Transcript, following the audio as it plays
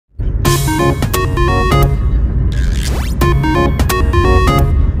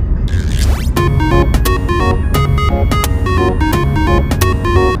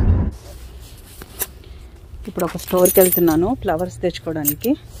ఒక స్టోర్కి వెళ్తున్నాను ఫ్లవర్స్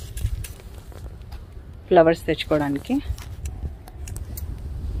తెచ్చుకోవడానికి.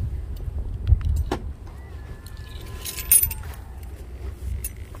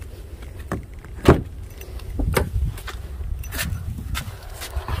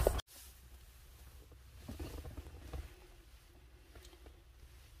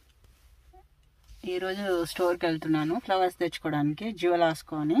 ఈరోజు స్టోర్కి వెళ్తున్నాను ఫ్లవర్స్ తెచ్చుకోవడానికి.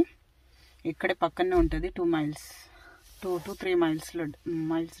 జ్యువెలాస్కో అని ఇక్కడే పక్కనే ఉంటుంది. 2 miles 2 to 3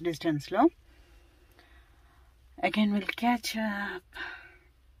 miles డిస్టెన్స్లో. Again will catch up.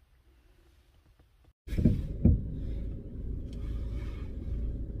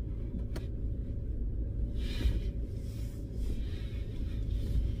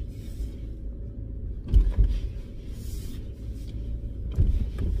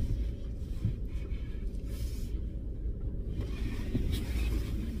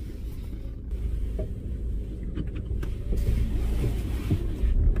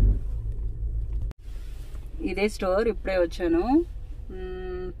 ఇదే స్టోర్. ఇప్పుడే వచ్చాను.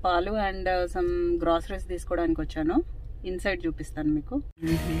 పాలు అండ్ సమ్ గ్రాసరీస్ తీసుకోవడానికి వచ్చాను. ఇన్సైడ్ చూపిస్తాను మీకు.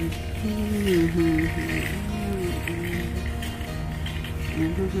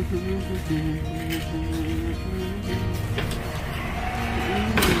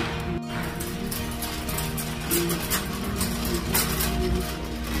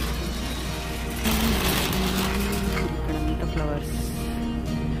 ఇక్కడంతా ఫ్లవర్స్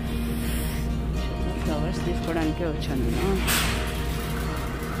తీసుకోవడానికే వచ్చాను నేను.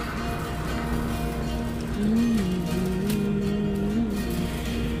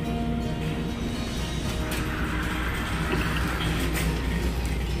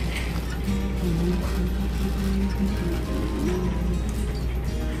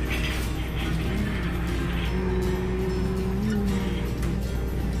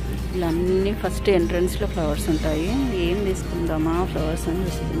 ఇలా అన్నీ ఫస్ట్ ఎంట్రన్స్లో ఫ్లవర్స్ ఉంటాయి. ఏం తీసుకుందామా ఫ్లవర్స్ అని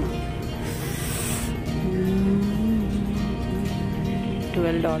చూస్తున్నాం.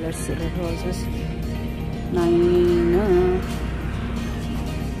 $12 red roses, $9,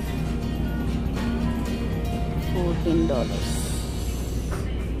 $14.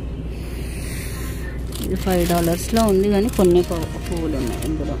 ఇది $5లో ఉంది, కానీ కొన్ని పువ్వులు ఉన్నాయి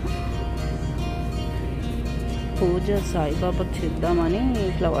ఇందులో. పూజ సాయిబాబాకి చేద్దామని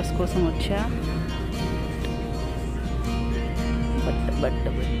ఫ్లవర్స్ కోసం వచ్చా. బట్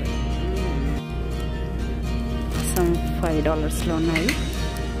సమ్ $5లో ఉన్నాయి.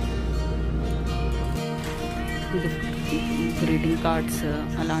 గ్రీటింగ్ కార్డ్స్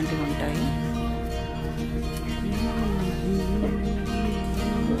అలాంటివి ఉంటాయి.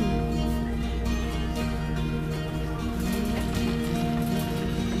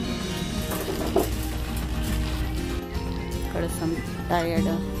 ఇక్కడ సమ్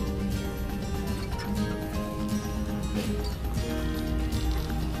టైర్డ్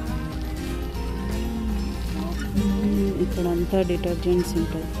ఇక్కడంతా డిటర్జెంట్స్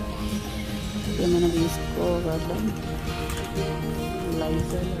ఉంటాయి. ఏమైనా తీసుకోగలం.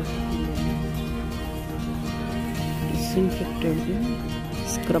 Lysol disinfected,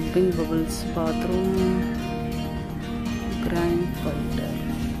 scrubbing bubbles, bathroom grind filter,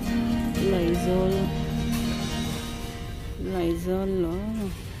 లైజాల్లో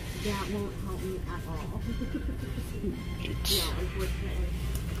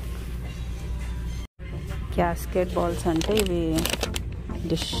casket balls అంటే ఇవి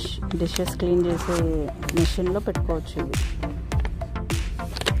డిషెస్ క్లీన్ చేసే మెషిన్లో పెట్టుకోవచ్చు. ఇవి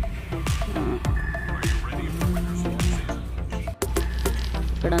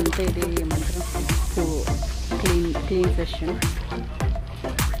ఇక్కడంతా ఇది ఏమంటారు క్లీన్ సెషన్.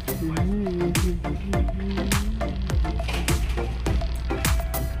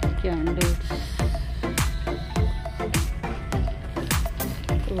 క్యాండిల్స్,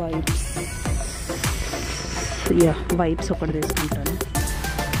 వైప్స్ ఒకటి తీసుకుంటాను.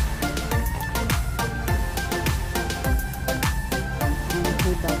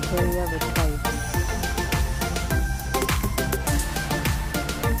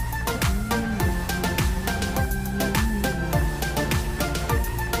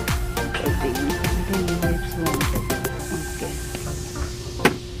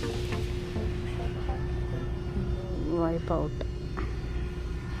 Wipe out.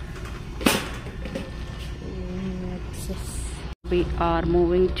 We are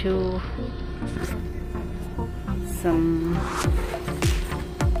moving to some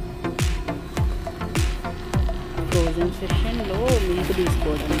frozen section lo milk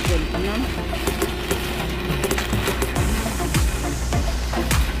తీసుకోవడానికి వెళ్తున్నాం.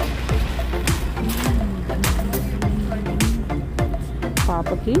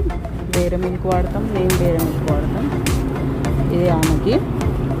 పాపకి డైరీ మిల్క్ వాడతాం, నేను డైరీ మిల్క్ వాడతాం. ఇది ఆమెకి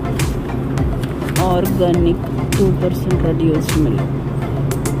ఆర్గానిక్ 2% రెడ్యూస్డ్ మిల్క్.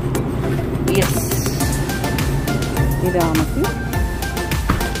 ఎస్, ఇది ఆమెకి.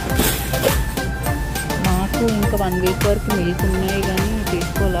 నాకు ఇంకా 1 వీక్ వరకు మిల్క్ ఉన్నాయి కానీ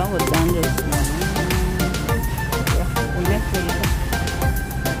తీసుకోలా వద్దా అని చూస్తున్నాను.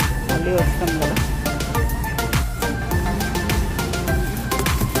 మళ్ళీ వస్తాం కదా.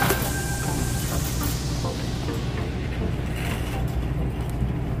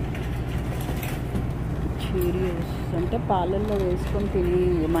 చీరియోస్ అంటే పాలల్లో వేసుకొని తిని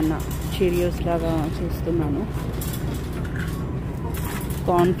ఏమన్నా చీరియోస్ లాగా చూస్తున్నాను.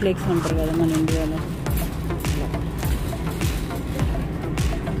 కార్న్ఫ్లేక్స్ అంటారు కదా మన ఇండియాలో.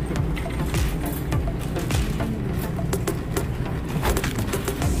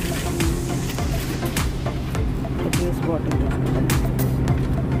 జ్యూస్ బాటిల్ తీసుకుంటాను.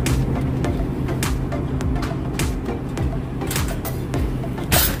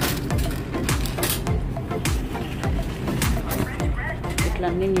 ఇట్లా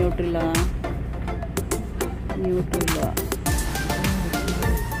అన్నీ న్యూట్రిలా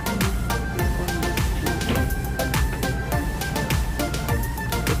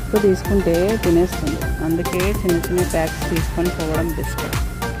ఎక్కువ తీసుకుంటే తినేస్తుంది. అందుకే చిన్న చిన్న ప్యాక్స్ తీసుకొని పోవడం బెస్ట్.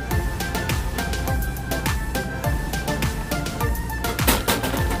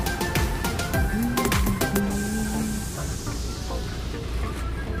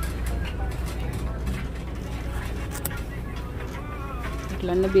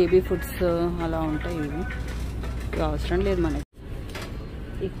 ఇట్లన్నీ బేబీ ఫుడ్స్ అలా ఉంటాయి. ఇవి అవసరం లేదు మనకి.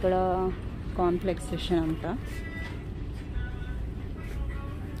 ఇక్కడ కార్న్ఫ్లేక్స్ సెక్షన్ అంతా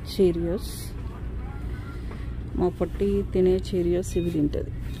చీరియోస్. మా పొట్టి తినే చీరియోస్ ఇవి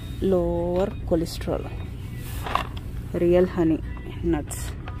తింటుంది. Lower cholesterol, real honey nuts.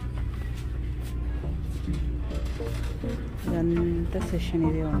 ఇదంతా సెషన్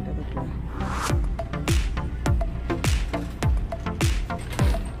ఇదే ఉంటుంది. ఇట్లా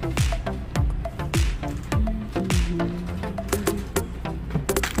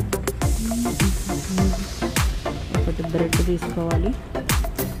ఒకటి బ్రెడ్ తీసుకోవాలి.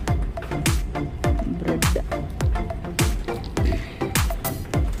 బ్రెడ్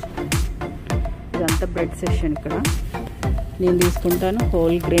ఇదంతా బ్రెడ్ సెషన్. ఇక్కడ నేను తీసుకుంటాను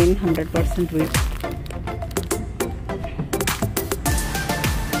హోల్ గ్రెయిన్ 100% వీట్.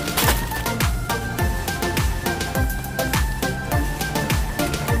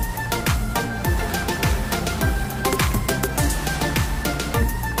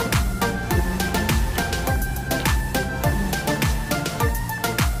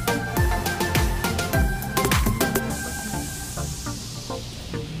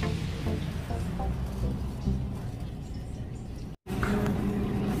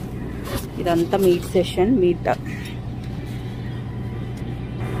 ఇదంతా మీట్ సెషన్. మీట్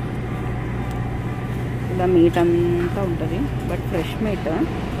ఇలా మీట్ అంతా ఉంటుంది, బట్ ఫ్రెష్ మీట్.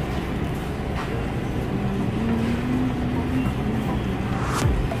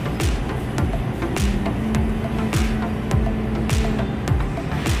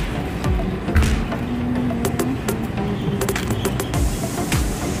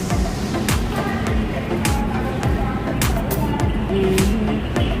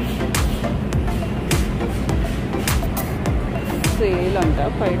 సేల్ అంట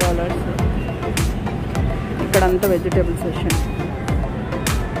 $5. ఇక్కడంతా వెజిటేబుల్ సెషన్.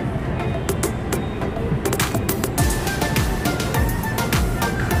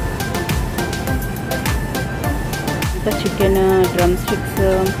 ఇంకా chicken drum sticks,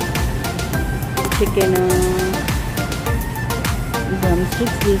 chicken drum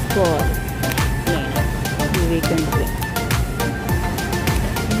sticks తీసుకోవాలి ఈ వీకెండ్కి.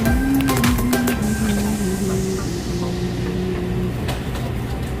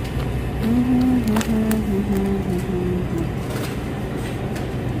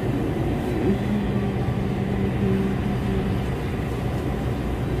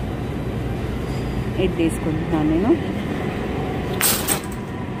 ఇది తీసుకుంటున్నాను నేను.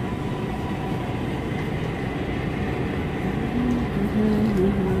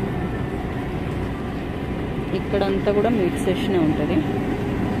 ఇక్కడంతా కూడా మీట్ సెషన్ ఉంటుంది.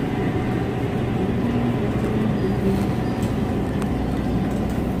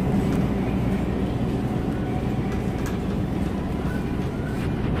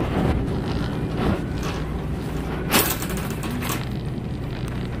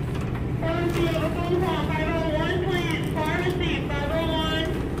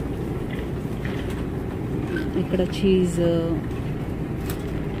 ఇక్కడ cheese,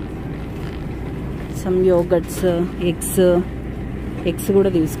 some yoghurts, eggs, eggs కూడా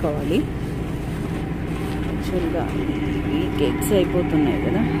తీసుకోవాలి. యాక్చువల్గా ఈ ఎగ్స్ అయిపోతున్నాయి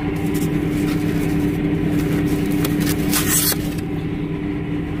కదా.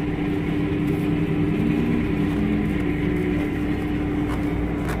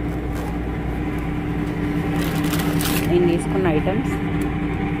 నేను తీసుకున్న ఐటమ్స్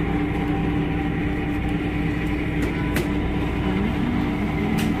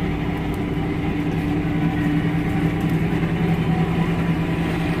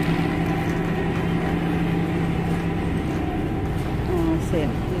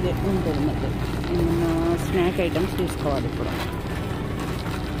సేమ్ ఇదే ఉంటుంది. మధ్య ఏమన్నా స్నాక్ ఐటమ్స్ తీసుకోవాలి. ఇప్పుడు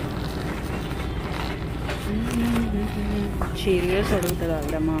చీరియస్ అడుగుతుంది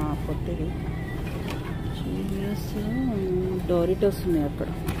ఆవిడ మా పొట్టిది. చీరియస్ డోరిటోస్ ఉన్నాయి అక్కడ,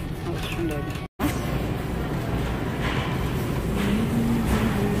 అవసరం లేదు.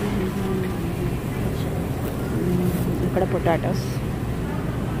 ఇక్కడ పొటాటోస్,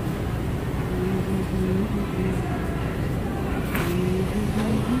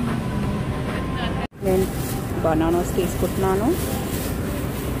 నేను బనానాస్ తీసుకుంటున్నాను.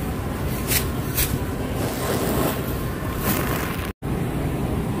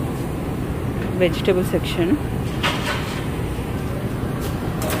 వెజిటబుల్ సెక్షన్,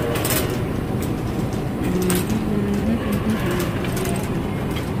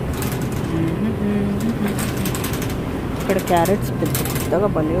 ఇక్కడ క్యారెట్స్ పెద్దగా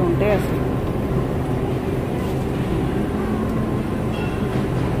భలే ఉంటాయి అసలు.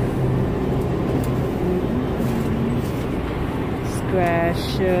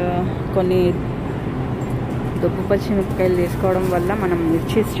 స్క్వాష్, కొన్ని దుబ్బు పచ్చిమిరపకాయలు తీసుకోవడం వల్ల మనం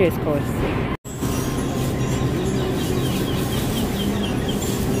మిర్చీస్ చేసుకోవచ్చు.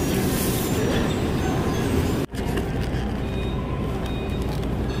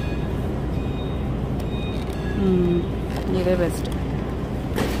 ఇదే బెస్ట్.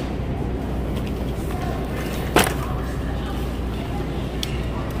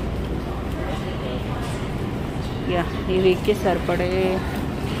 యా, ఈ వీక్కి సరిపడే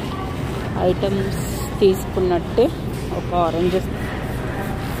ఐటమ్స్ తీసుకున్నట్టే. ఒక ఆరెంజెస్,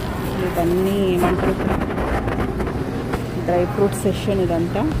 ఇవన్నీ ఏమంటారు, డ్రై ఫ్రూట్ సెక్షన్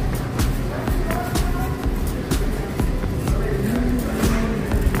ఇదంతా.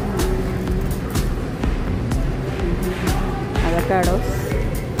 అవకాడోస్,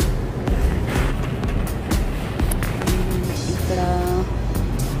 ఇక్కడ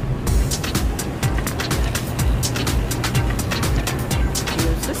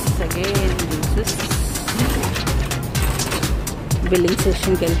జ్యూసెస్, అగైన్ జ్యూసెస్. బిల్లింగ్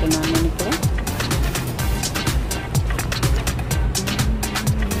సెక్షన్కి వెళ్తున్నాను నేను.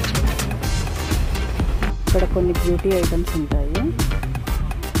 ఇక్కడ కొన్ని బ్యూటీ ఐటమ్స్ ఉంటాయి.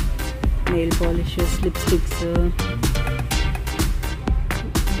 నెయిల్ పాలిషెస్, లిప్స్టిక్స్,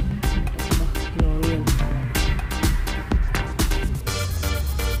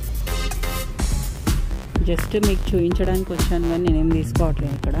 జస్ట్ మీకు చూపించడానికి వచ్చాను కానీ నేనేం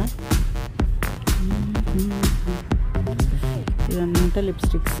తీసుకోవట్లేదు ఇక్కడ. ఇదంతా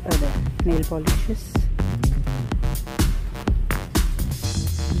లిప్స్టిక్స్, అదే నెయిల్ పాలిషెస్.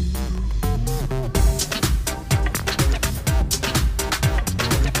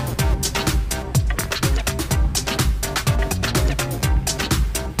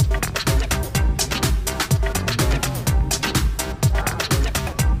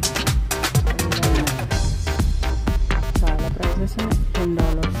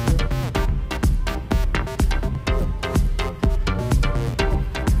 $10.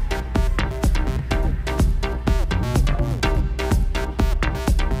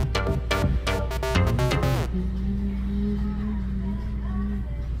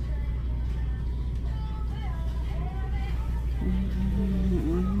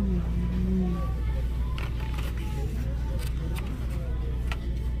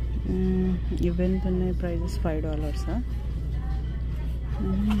 ఇవెంట్ ఉన్నాయి. ప్రైజెస్ $5.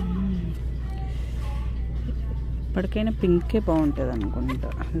 ఇప్పటికైనా పింకే బాగుంటుంది అనుకుంటా,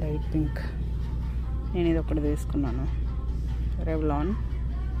 లైట్ పింక్. నేను ఇది ఒకటి తీసుకున్నాను, రెవ్లాన్.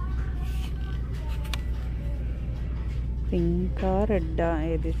 పింకా రెడ్డా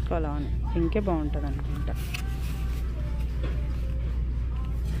ఏది తీసుకోవాలా అని, పింకే బాగుంటుంది అనుకుంటా.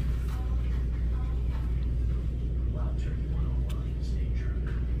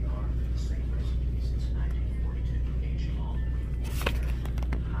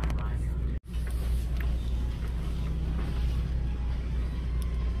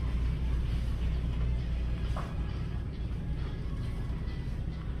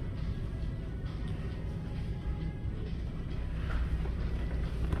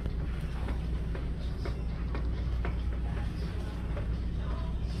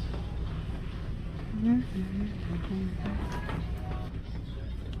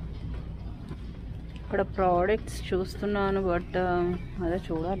 ఇక్కడ ప్రోడక్ట్స్ చూస్తున్నాను, బట్ అదే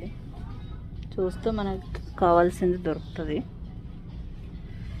చూడాలి. చూస్తే మనకు కావాల్సింది దొరుకుతుంది.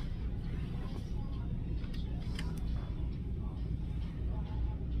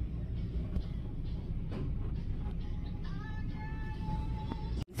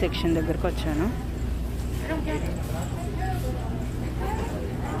 సెక్షన్ దగ్గరకు వచ్చాను.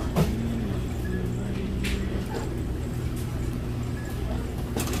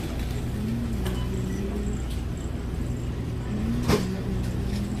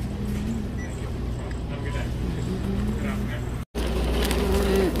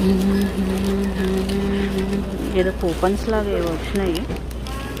 ఏదో కూపన్స్ లాగా ఏవో వచ్చినాయి,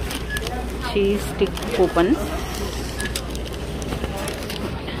 cheese stick coupons.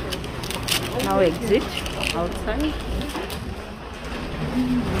 Now exit outside.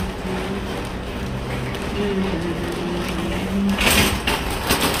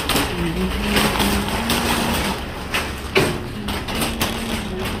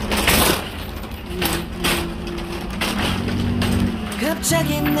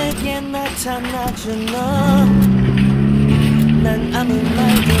 갑자기 내게 나타나준 너, 난 아무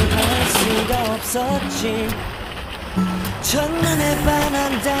말도 할 수가 없었지. 첫눈에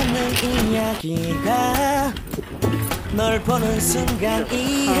반한다는 이야기가 널 보는 순간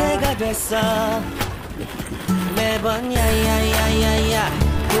이해가 됐어. 매번 야야야야야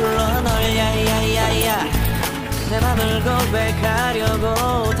불러 널 야야야야, 내 맘을 고백하려고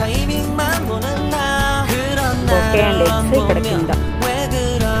타이밍만 보는 나. 그런 나를 보며 왜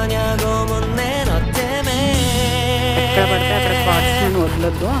그러냐고 묻네 너 때문에. ఎక్కడ పడితే అక్కడ కార్డ్స్ అని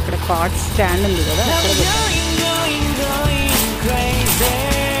వదలొద్దు. అక్కడ కార్డ్స్ స్టాండ్ ఉంది కదా, అక్కడ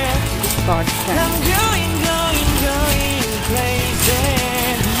card stand.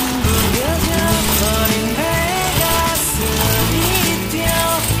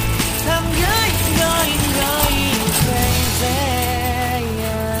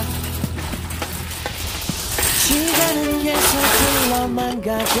 시간은 계속 흘러만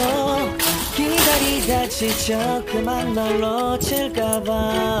가고 기다리다 지쳐 그만 널 놓칠까봐.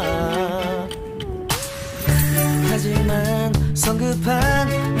 하지만 성급한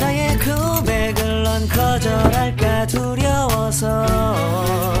나의 고백을 넌 거절할까 두려워서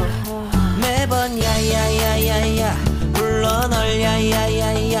매번 야야야야야 불러 널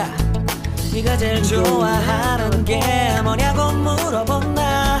야야야야. 네가 제일 좋아하는 게 뭐냐고 물어본 나.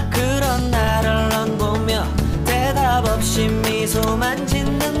 그런 나를 넌 보며 대답 없이 미소만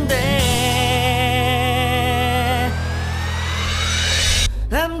짓는데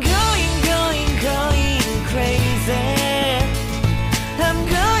I'm going going going crazy. I'm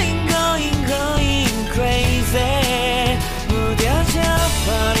going going going crazy. 무뎌져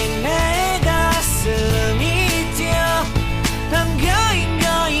버린 내 가슴이 뛰어. I'm going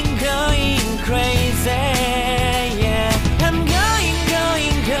going going crazy. Yeah, I'm going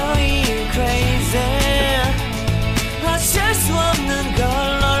going going crazy. 어쩔 수 없는 걸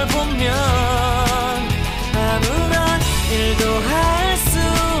널 보면 아무런 일도 할 수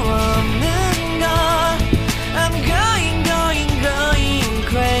없는 걸. I'm going going going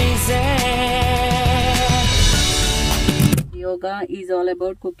crazy. Yoga is all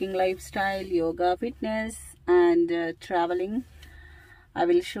about cooking lifestyle, yoga, fitness, and traveling. I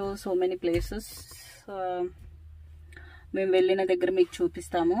will show so many places. మేము వెళ్ళిన దగ్గర మీకు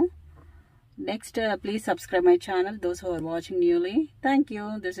చూపిస్తాము. Next, please subscribe my channel, those who are watching newly. Thank you.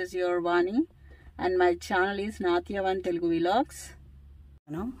 This is your Vani and my channel is Natyavan Telugu Vlogs.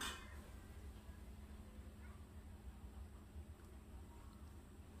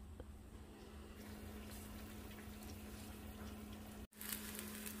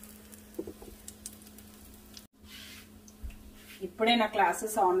 ఇప్పుడే నా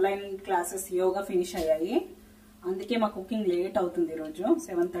classes, online classes yoga finish అయ్యాయి. అందుకే మా కుకింగ్ లేట్ అవుతుంది. ఈరోజు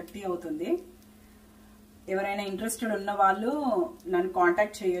 7:30 అవుతుంది. ఎవరైనా ఇంట్రెస్టెడ్ ఉన్న వాళ్ళు నన్ను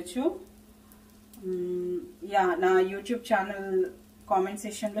కాంటాక్ట్ చేయొచ్చు. యా, నా యూట్యూబ్ ఛానల్ కామెంట్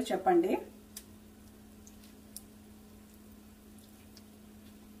సెక్షన్లో చెప్పండి.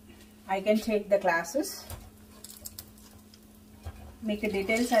 I can take the classes. మీకు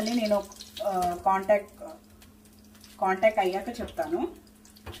డీటెయిల్స్ అన్నీ నేను కాంటాక్ట్ అయ్యాక చెప్తాను.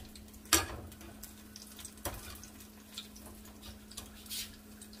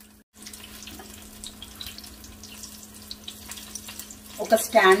 ఒక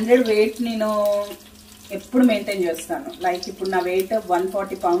స్టాండర్డ్ వెయిట్ నేను ఎప్పుడు మెయింటైన్ చేస్తాను. లైక్ ఇప్పుడు నా వెయిట్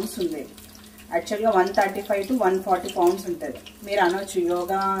 140 pounds ఉంది. యాక్చువల్గా 135 to 140 pounds ఉంటుంది. మీరు అనొచ్చు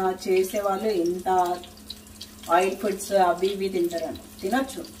యోగా చేసే వాళ్ళు ఎంత ఆయిల్ ఫుడ్స్ అవి ఇవి తింటారని.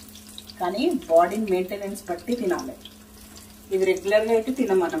 తినొచ్చు, కానీ బాడీ మెయింటెనెన్స్ బట్టి తినాలి. ఇది రెగ్యులర్గా అయితే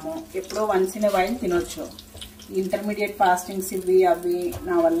తినమనము, ఎప్పుడో వన్స్ ఇన్ ఏ వైల్ తినొచ్చు. ఇంటర్మీడియట్ ఫాస్టింగ్స్ ఇవి అవి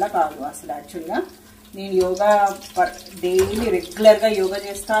నా వల్ల కాదు అసలు. యాక్చువల్గా నేను యోగా డైలీ రెగ్యులర్గా యోగా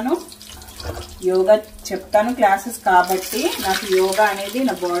చేస్తాను, యోగా చెప్తాను క్లాసెస్. కాబట్టి నాకు యోగా అనేది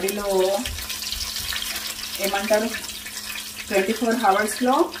నా బాడీలో ఏమంటారు 24 hours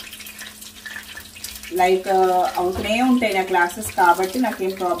లైక్ అవుతూనే ఉంటాయి నా క్లాసెస్. కాబట్టి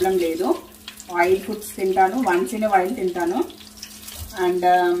నాకేం ప్రాబ్లం లేదు. ఆయిల్ ఫుడ్స్ తింటాను, వన్స్ ఇన్ ఏ వైల్ తింటాను. అండ్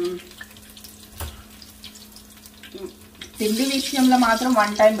తిండి విషయంలో మాత్రం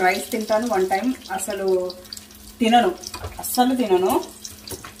 1 time రైస్ తింటాను, 1 time అసలు తినను, అస్సలు తినను.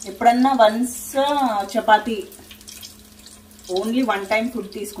 ఎప్పుడన్నా once chapati, only 1 time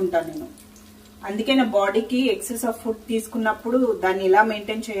food తీసుకుంటాను నేను. అందుకే నా బాడీకి ఎక్సెస్ ఆఫ్ ఫుడ్ తీసుకున్నప్పుడు దాన్ని ఎలా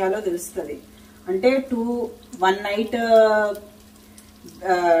మెయింటైన్ చేయాలో తెలుస్తుంది. అంటే 1 night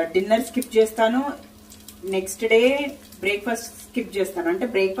డిన్నర్ స్కిప్ చేస్తాను, నెక్స్ట్ డే బ్రేక్ఫాస్ట్ స్కిప్ చేస్తాను. అంటే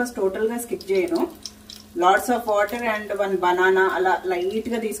బ్రేక్ఫాస్ట్ టోటల్గా స్కిప్ చేయను. Lots of water and 1 banana అలా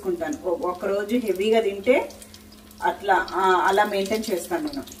లైట్గా తీసుకుంటాను. ఒకరోజు హెవీగా తింటే అలా మెయింటైన్ చేస్తాను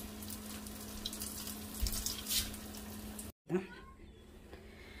నేను.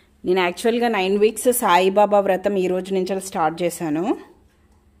 నేను యాక్చువల్గా 9 weeks సాయిబాబా వ్రతం ఈ రోజు నుంచి స్టార్ట్ చేశాను.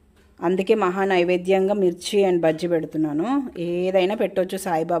 అందుకే మహా నైవేద్యంగా మిర్చి అండ్ బజ్జి పెడుతున్నాను. ఏదైనా పెట్టవచ్చు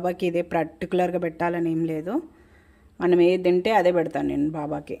సాయిబాబాకి, ఇదే పర్టికులర్గా పెట్టాలని ఏం లేదు. మనం ఏది తింటే అదే పెడతాను నేను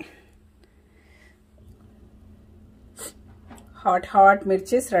బాబాకి. Hot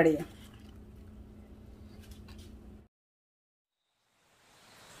mirchis ready.